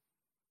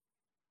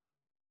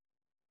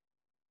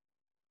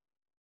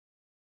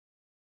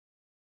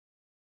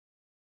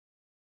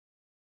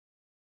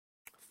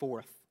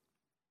 Fourth,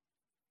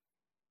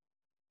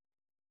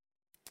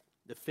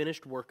 the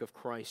finished work of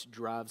Christ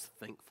drives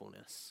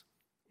thankfulness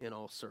in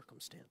all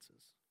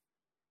circumstances.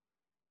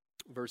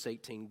 Verse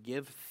 18,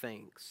 give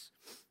thanks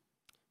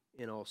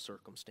in all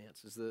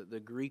circumstances. The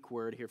Greek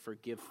word here for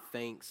give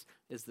thanks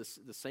is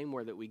the same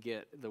word that we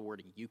get the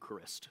word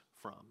Eucharist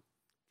from.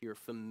 If you're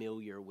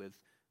familiar with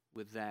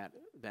that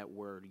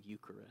word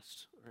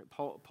Eucharist. Right?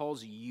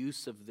 Paul's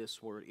use of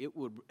this word, it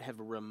would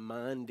have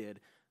reminded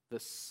the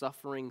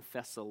suffering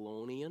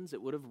Thessalonians,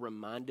 it would have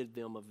reminded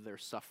them of their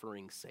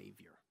suffering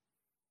Savior.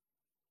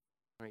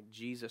 Right?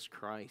 Jesus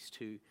Christ,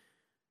 who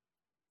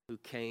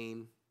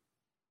came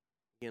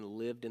and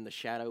lived in the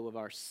shadow of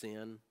our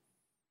sin,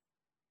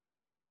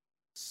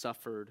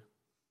 suffered,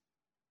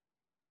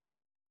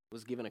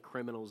 was given a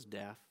criminal's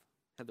death,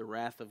 had the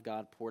wrath of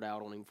God poured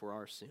out on him for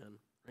our sin.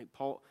 Right?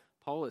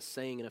 Paul is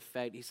saying, in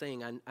effect, he's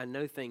saying, I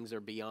know things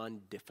are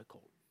beyond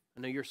difficult. I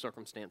know your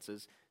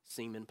circumstances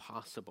seem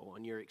impossible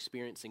and you're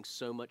experiencing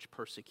so much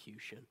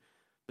persecution,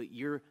 but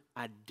you're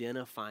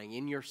identifying,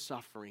 in your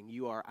suffering,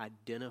 you are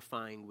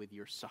identifying with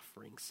your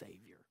suffering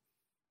Savior.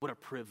 What a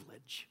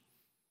privilege.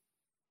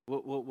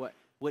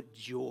 What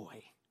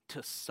joy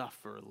to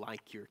suffer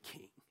like your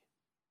King.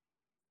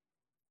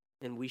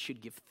 And we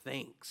should give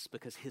thanks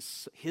because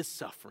his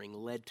suffering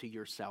led to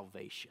your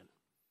salvation.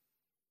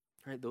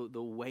 Right?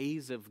 The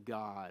ways of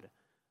God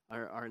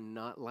are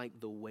not like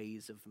the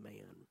ways of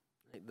man.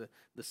 Right?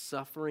 The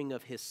suffering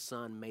of his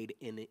Son made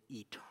an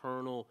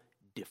eternal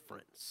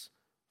difference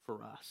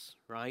for us,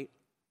 right?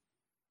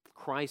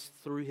 Christ,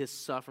 through his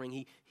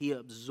suffering, he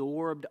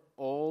absorbed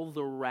all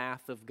the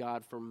wrath of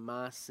God for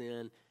my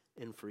sin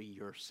and for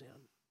your sin.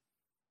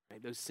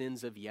 Right? Those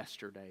sins of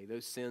yesterday,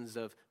 those sins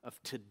of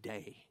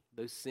today,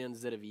 those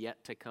sins that have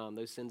yet to come,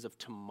 those sins of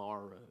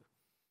tomorrow.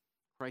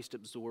 Christ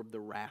absorbed the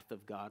wrath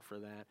of God for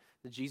that.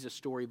 The Jesus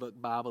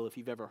Storybook Bible, if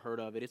you've ever heard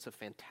of it, it's a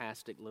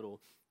fantastic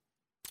little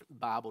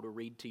Bible to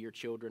read to your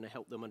children to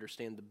help them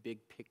understand the big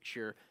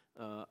picture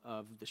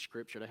of the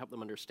Scripture, to help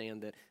them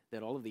understand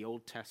that all of the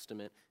Old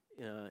Testament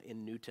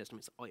and New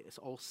Testament, it's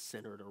all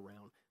centered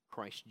around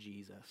Christ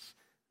Jesus.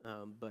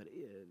 But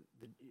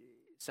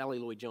Sally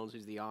Lloyd-Jones,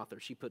 who's the author,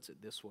 she puts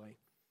it this way.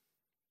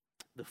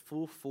 The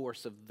full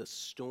force of the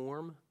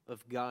storm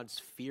of God's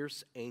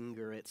fierce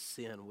anger at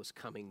sin was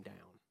coming down.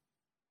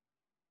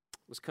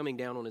 It was coming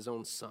down on his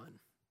own Son.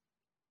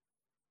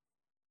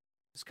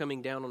 It was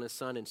coming down on his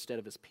Son instead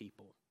of his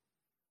people.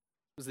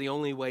 It was the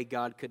only way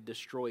God could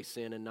destroy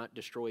sin and not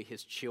destroy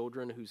his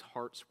children whose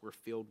hearts were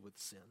filled with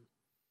sin.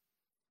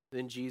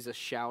 Then Jesus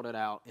shouted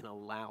out in a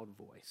loud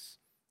voice,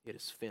 "It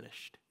is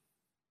finished."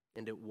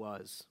 And it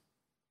was.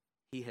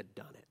 He had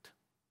done it.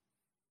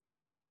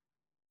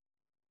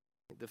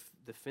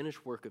 The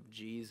finished work of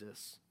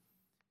Jesus,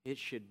 it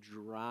should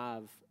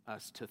drive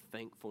us to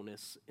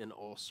thankfulness in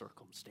all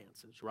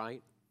circumstances,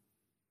 right?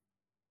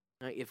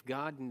 If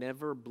God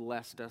never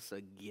blessed us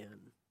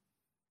again,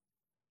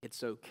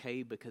 it's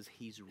okay because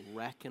he's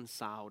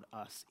reconciled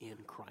us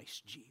in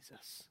Christ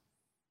Jesus.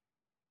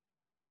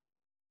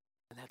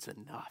 And that's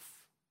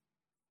enough.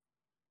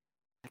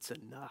 That's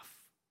enough.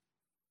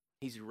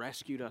 He's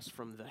rescued us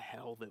from the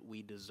hell that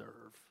we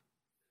deserve.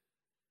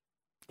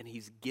 And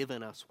he's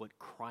given us what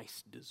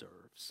Christ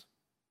deserves.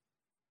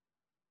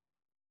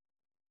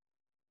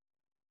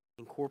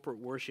 In corporate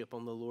worship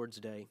on the Lord's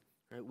Day,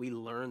 right, we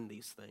learn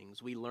these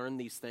things. We learn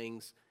these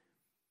things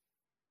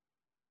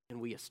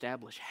and we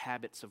establish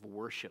habits of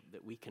worship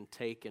that we can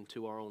take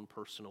into our own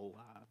personal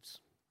lives.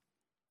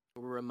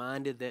 We're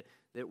reminded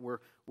that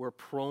we're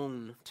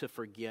prone to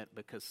forget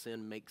because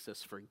sin makes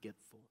us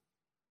forgetful.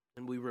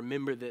 And we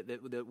remember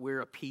that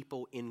we're a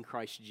people in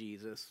Christ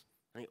Jesus,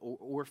 right?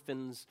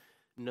 Orphans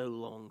no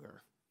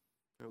longer.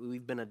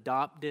 We've been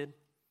adopted.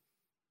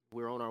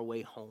 We're on our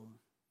way home.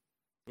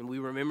 And we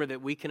remember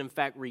that we can in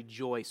fact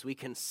rejoice. We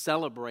can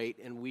celebrate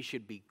and we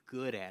should be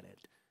good at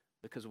it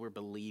because we're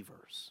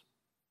believers.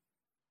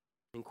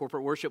 In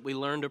corporate worship, we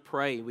learn to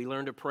pray. We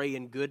learn to pray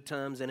in good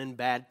times and in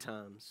bad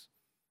times.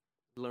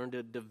 We learn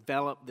to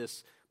develop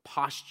this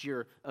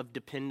posture of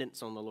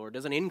dependence on the Lord. It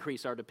doesn't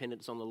increase our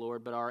dependence on the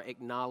Lord, but our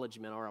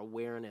acknowledgement, our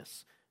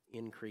awareness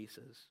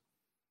increases.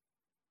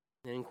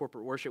 And in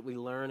corporate worship, we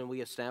learn and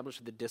we establish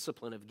the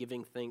discipline of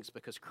giving thanks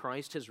because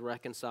Christ has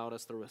reconciled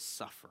us through a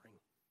suffering.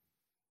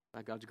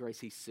 By God's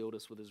grace, he sealed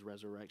us with his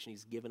resurrection.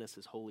 He's given us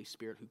his Holy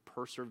Spirit who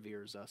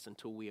perseveres us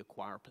until we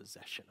acquire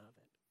possession of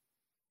it.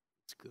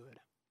 It's good.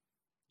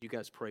 You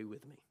guys pray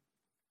with me.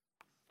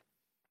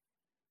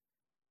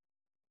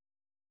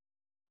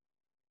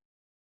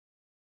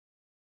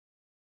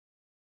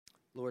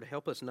 Lord,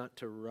 help us not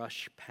to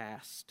rush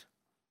past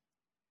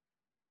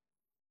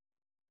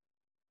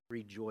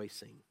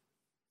rejoicing.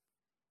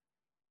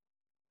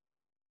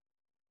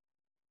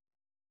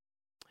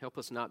 Help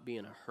us not be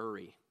in a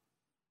hurry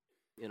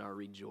in our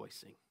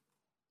rejoicing.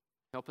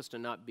 Help us to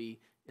not be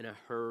in a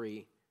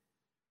hurry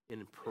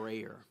in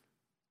prayer.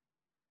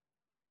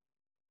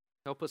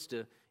 Help us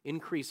to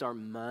increase our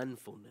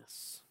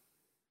mindfulness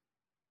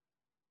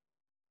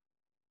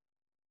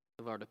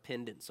of our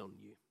dependence on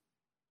you.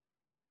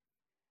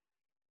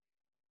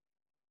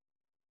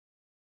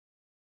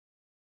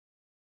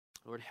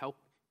 Lord, help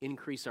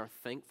increase our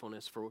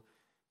thankfulness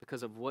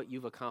because of what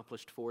you've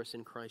accomplished for us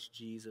in Christ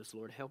Jesus.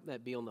 Lord, help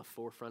that be on the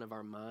forefront of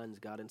our minds,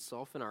 God, and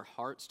soften our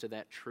hearts to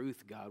that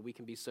truth, God. We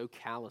can be so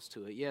callous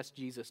to it. Yes,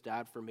 Jesus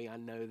died for me. I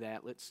know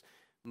that. Let's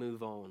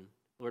move on.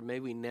 Lord, may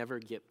we never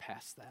get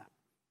past that.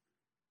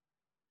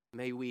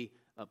 May we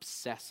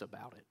obsess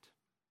about it.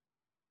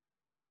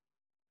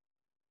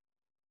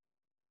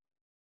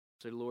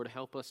 So, Lord,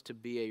 help us to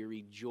be a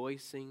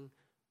rejoicing,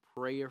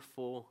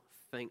 prayerful,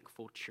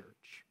 thankful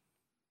church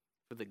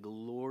for the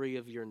glory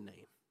of your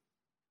name.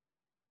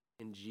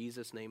 In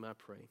Jesus' name I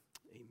pray.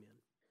 Amen.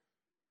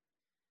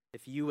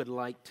 If you would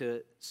like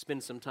to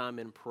spend some time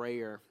in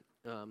prayer,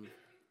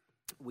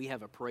 we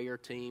have a prayer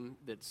team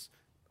that's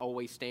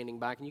always standing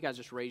by. Can you guys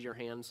just raise your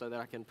hand so that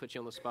I can put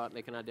you on the spot and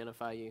they can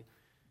identify you?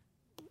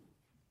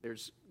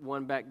 There's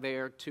one back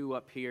there, two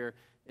up here.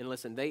 And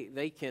listen,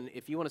 they can,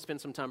 if you want to spend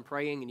some time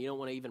praying and you don't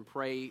want to even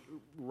pray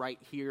right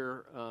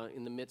here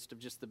in the midst of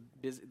just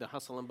the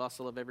hustle and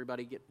bustle of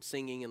everybody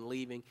singing and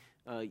leaving,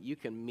 you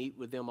can meet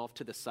with them off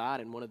to the side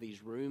in one of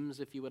these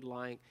rooms if you would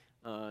like.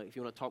 If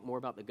you want to talk more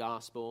about the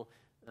gospel,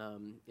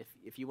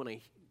 if you want to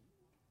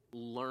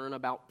learn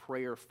about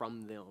prayer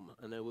from them,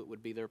 I know it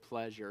would be their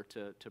pleasure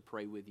to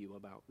pray with you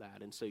about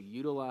that. And so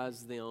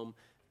utilize them.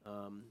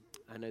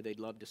 I know they'd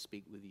love to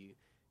speak with you.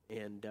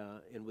 And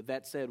with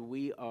that said,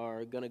 we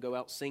are going to go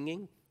out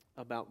singing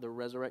about the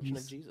resurrection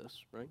of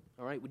Jesus, right?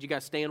 All right, would you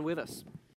guys stand with us?